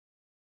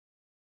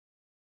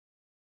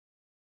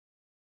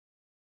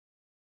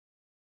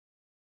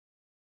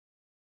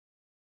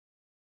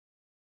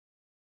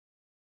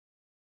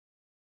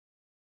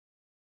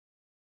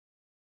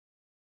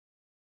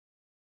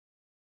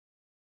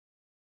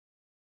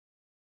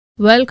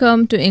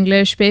Welcome to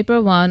English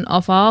Paper 1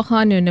 of Aga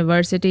Khan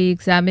University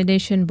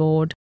Examination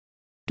Board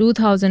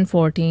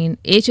 2014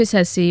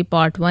 HSSC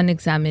Part 1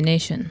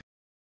 examination.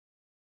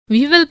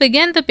 We will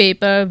begin the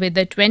paper with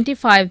the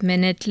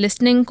 25-minute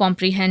listening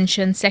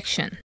comprehension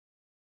section.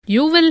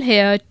 You will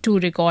hear 2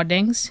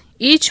 recordings.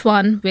 Each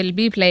one will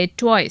be played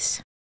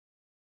twice.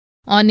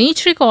 On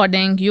each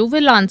recording, you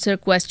will answer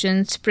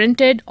questions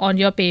printed on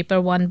your Paper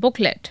 1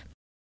 booklet.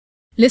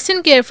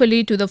 Listen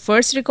carefully to the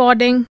first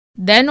recording,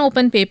 then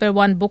open Paper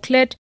 1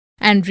 booklet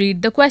and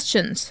read the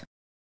questions.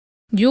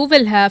 You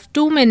will have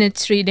 2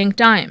 minutes reading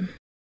time.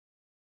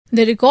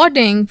 The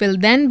recording will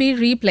then be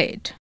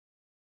replayed.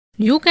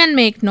 You can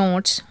make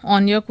notes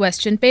on your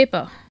question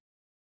paper.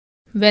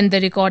 When the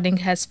recording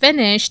has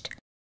finished,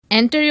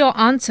 enter your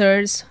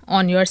answers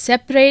on your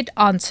separate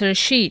answer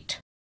sheet.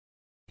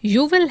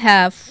 You will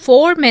have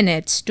 4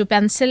 minutes to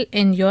pencil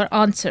in your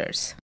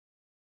answers.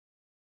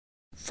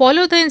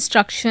 Follow the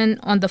instruction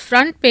on the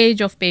front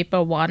page of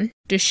Paper 1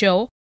 to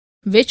show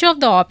which of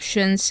the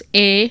options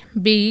A,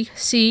 B,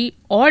 C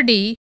or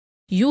D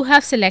you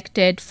have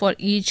selected for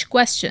each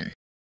question.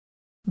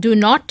 Do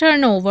not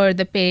turn over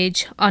the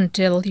page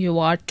until you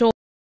are told.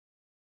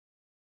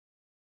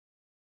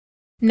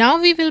 Now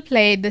we will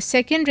play the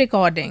second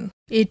recording.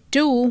 It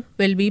too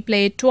will be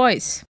played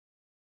twice.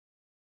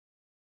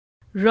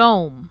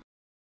 Rome.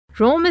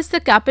 Rome is the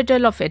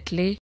capital of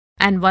Italy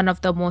and one of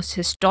the most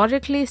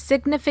historically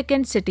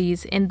significant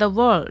cities in the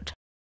world.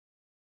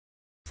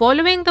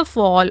 Following the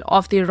fall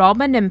of the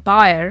Roman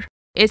Empire,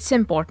 its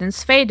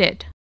importance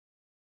faded,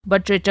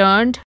 but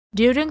returned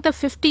during the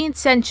 15th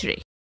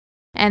century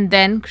and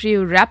then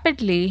grew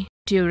rapidly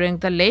during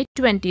the late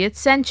 20th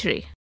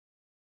century.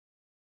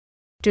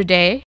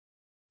 Today,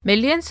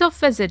 millions of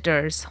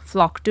visitors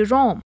flock to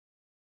Rome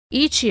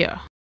each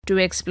year to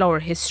explore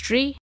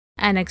history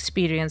and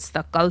experience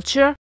the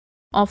culture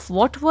of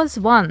what was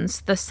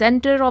once the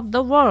center of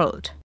the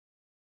world.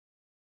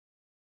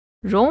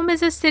 Rome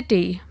is a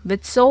city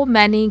with so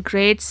many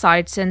great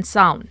sights and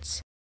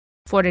sounds.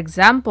 For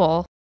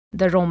example,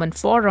 the Roman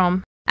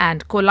Forum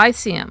and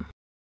Colosseum.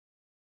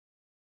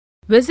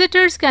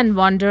 Visitors can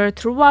wander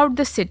throughout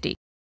the city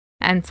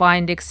and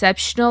find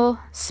exceptional,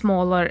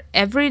 smaller,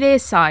 everyday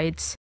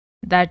sites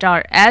that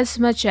are as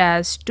much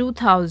as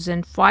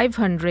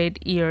 2,500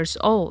 years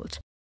old.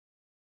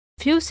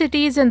 Few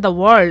cities in the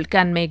world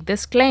can make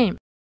this claim.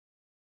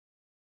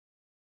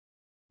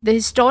 The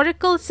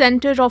historical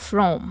center of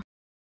Rome,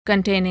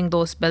 containing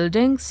those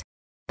buildings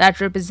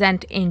that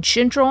represent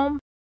ancient Rome,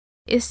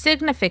 is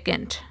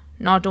significant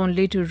not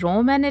only to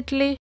Rome and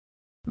Italy,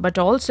 but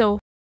also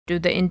to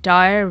the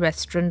entire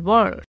Western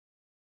world.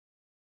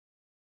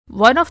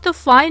 One of the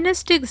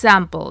finest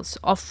examples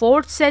of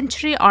 4th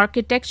century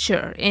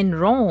architecture in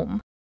Rome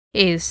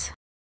is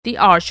the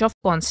Arch of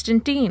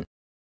Constantine.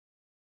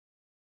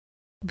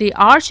 The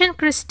Arch and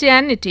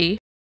Christianity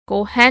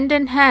go hand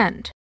in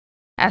hand,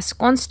 as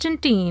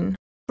Constantine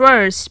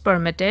first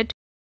permitted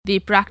the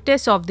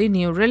practice of the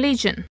new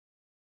religion.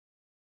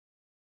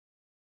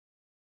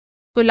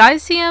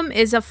 Colosseum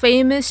is a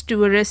famous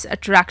tourist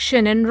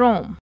attraction in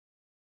Rome.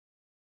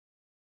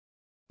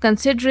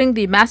 Considering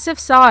the massive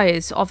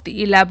size of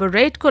the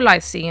elaborate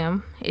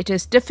Colosseum, it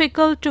is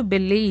difficult to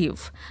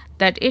believe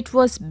that it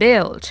was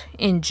built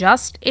in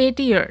just 8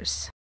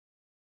 years.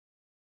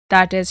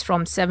 That is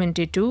from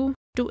 72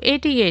 to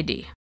 80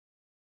 AD.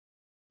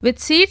 With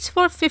seats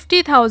for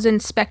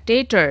 50,000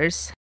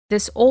 spectators,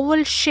 this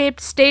oval-shaped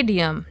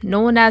stadium,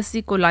 known as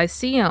the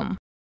Colosseum,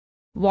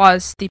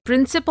 was the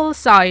principal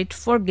site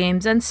for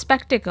games and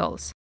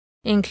spectacles,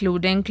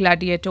 including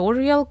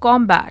gladiatorial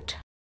combat.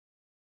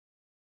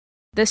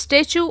 The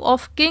statue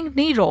of King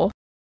Nero,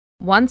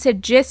 once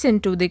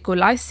adjacent to the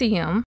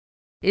Colosseum,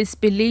 is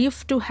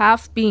believed to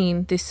have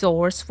been the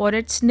source for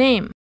its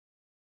name.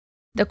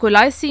 The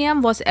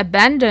Colosseum was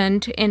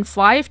abandoned in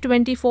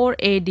 524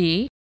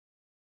 AD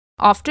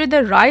after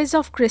the rise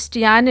of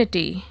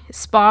Christianity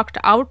sparked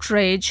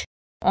outrage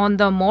on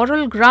the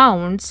moral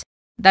grounds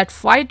that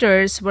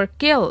fighters were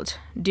killed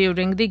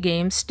during the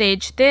game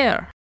staged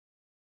there.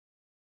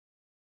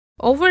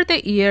 Over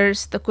the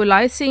years, the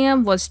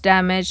Colosseum was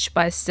damaged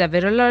by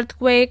several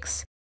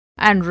earthquakes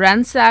and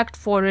ransacked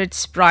for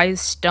its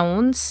prized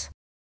stones.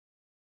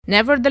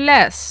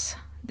 Nevertheless,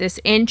 this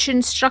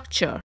ancient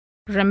structure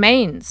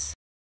remains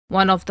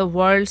one of the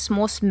world's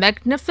most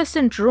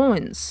magnificent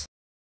ruins,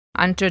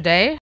 and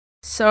today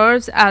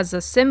serves as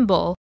a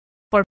symbol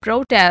for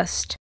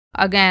protest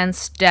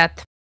against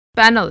death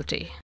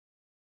penalty.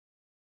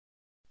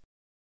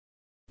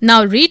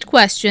 Now read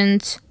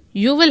questions.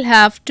 You will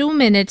have 2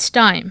 minutes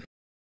time.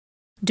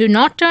 Do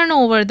not turn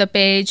over the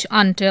page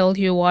until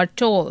you are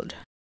told.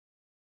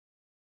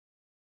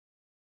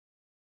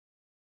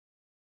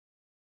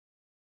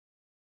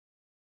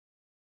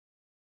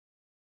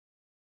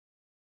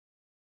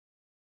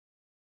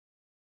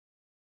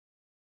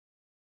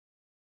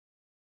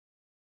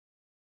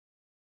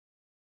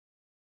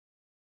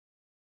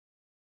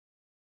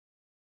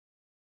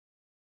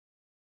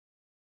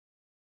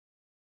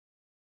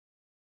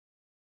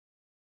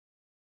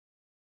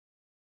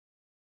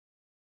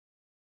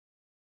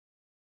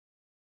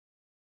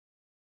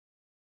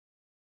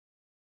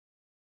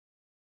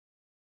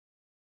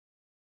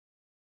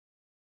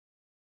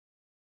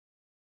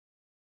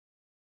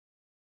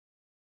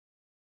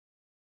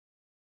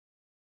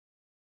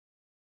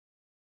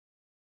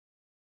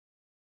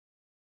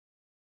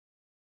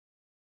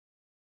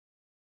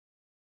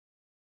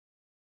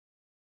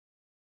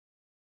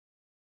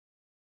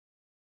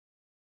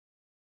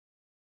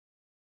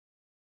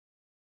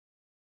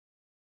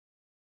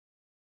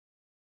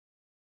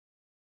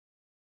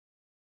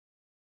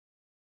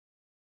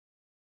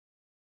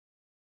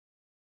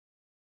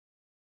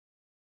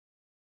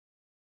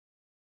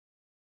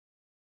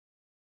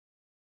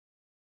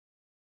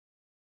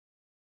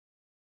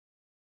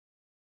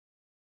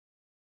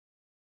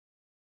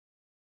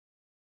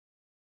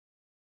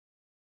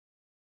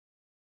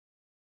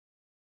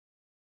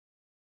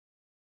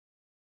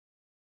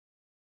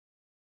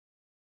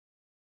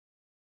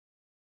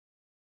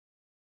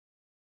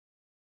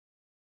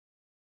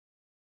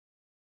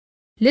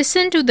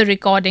 Listen to the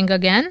recording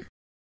again.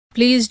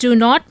 Please do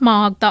not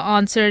mark the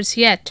answers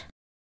yet.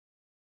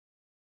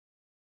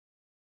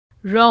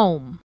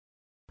 Rome.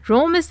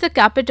 Rome is the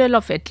capital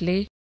of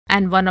Italy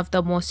and one of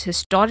the most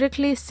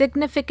historically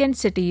significant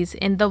cities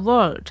in the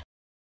world.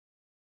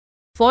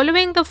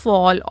 Following the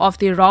fall of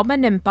the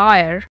Roman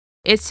Empire,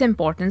 its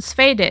importance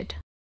faded,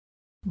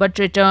 but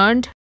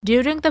returned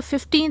during the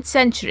 15th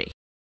century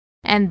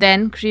and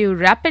then grew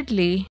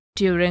rapidly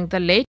during the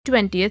late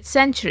 20th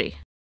century.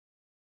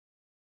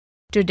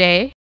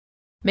 Today,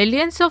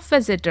 millions of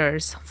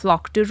visitors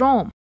flock to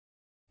Rome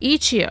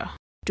each year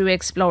to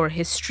explore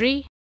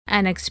history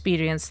and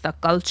experience the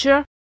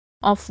culture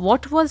of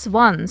what was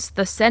once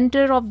the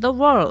center of the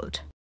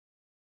world.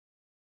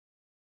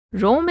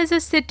 Rome is a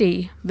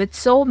city with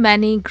so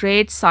many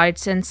great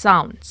sights and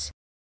sounds.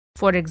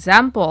 For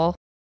example,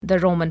 the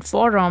Roman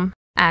Forum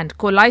and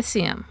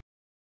Colosseum.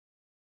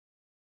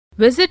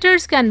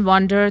 Visitors can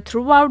wander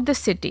throughout the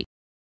city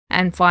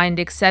and find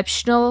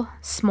exceptional,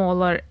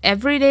 smaller,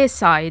 everyday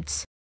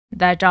sites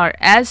that are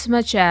as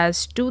much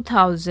as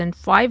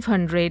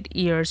 2,500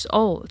 years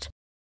old.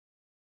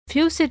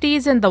 Few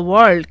cities in the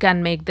world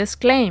can make this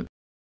claim.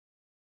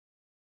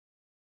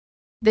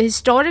 The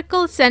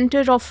historical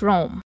center of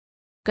Rome,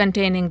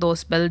 containing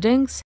those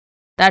buildings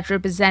that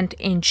represent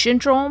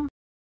ancient Rome,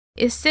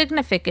 is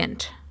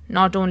significant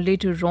not only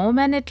to Rome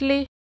and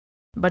Italy,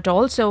 but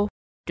also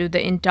to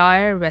the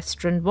entire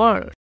Western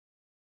world.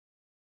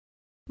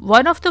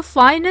 One of the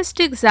finest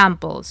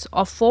examples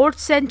of 4th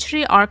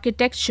century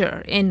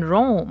architecture in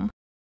Rome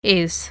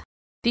is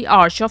the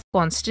Arch of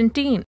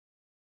Constantine.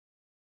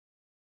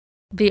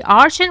 The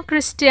Arch and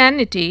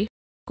Christianity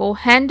go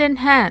hand in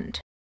hand,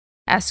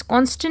 as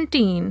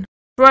Constantine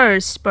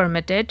first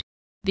permitted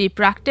the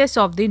practice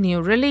of the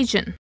new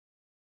religion.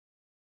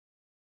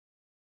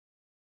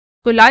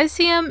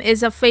 Colosseum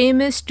is a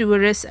famous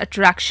tourist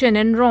attraction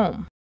in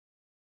Rome.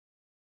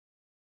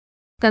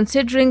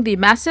 Considering the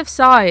massive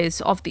size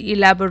of the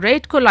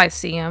elaborate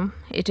Colosseum,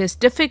 it is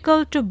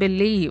difficult to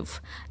believe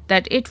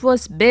that it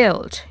was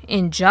built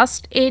in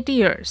just 8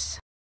 years.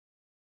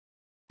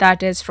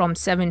 That is from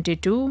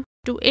 72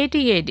 to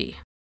 80 AD.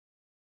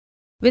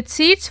 With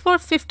seats for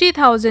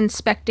 50,000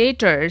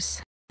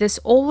 spectators, this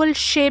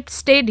oval-shaped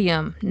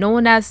stadium,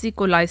 known as the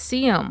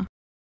Colosseum,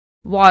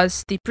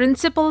 was the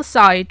principal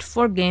site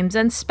for games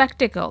and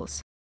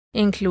spectacles,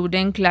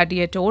 including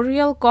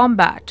gladiatorial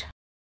combat.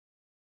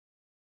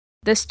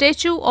 The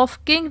statue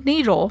of King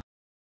Nero,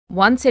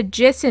 once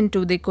adjacent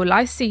to the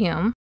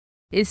Colosseum,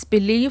 is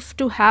believed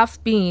to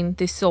have been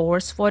the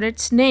source for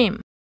its name.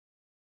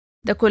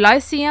 The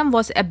Colosseum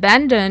was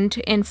abandoned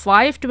in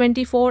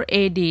 524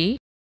 AD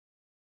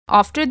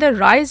after the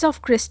rise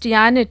of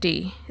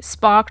Christianity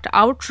sparked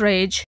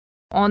outrage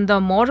on the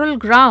moral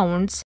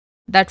grounds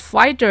that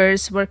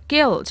fighters were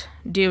killed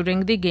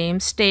during the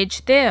game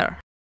staged there.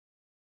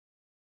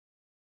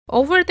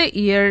 Over the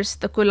years,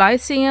 the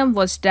Colosseum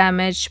was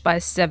damaged by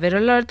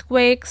several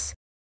earthquakes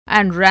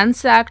and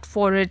ransacked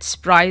for its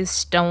prized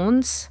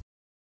stones.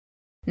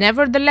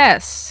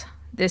 Nevertheless,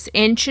 this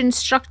ancient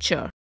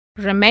structure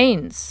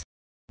remains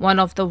one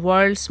of the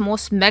world's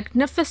most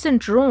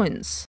magnificent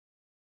ruins,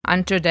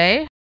 and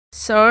today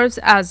serves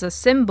as a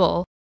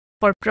symbol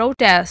for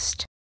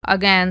protest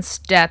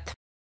against death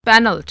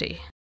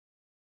penalty.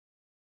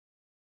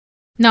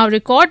 Now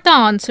record the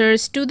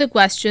answers to the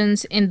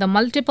questions in the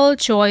multiple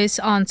choice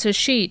answer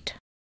sheet.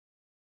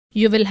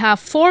 You will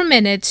have 4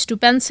 minutes to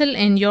pencil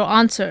in your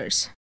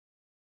answers.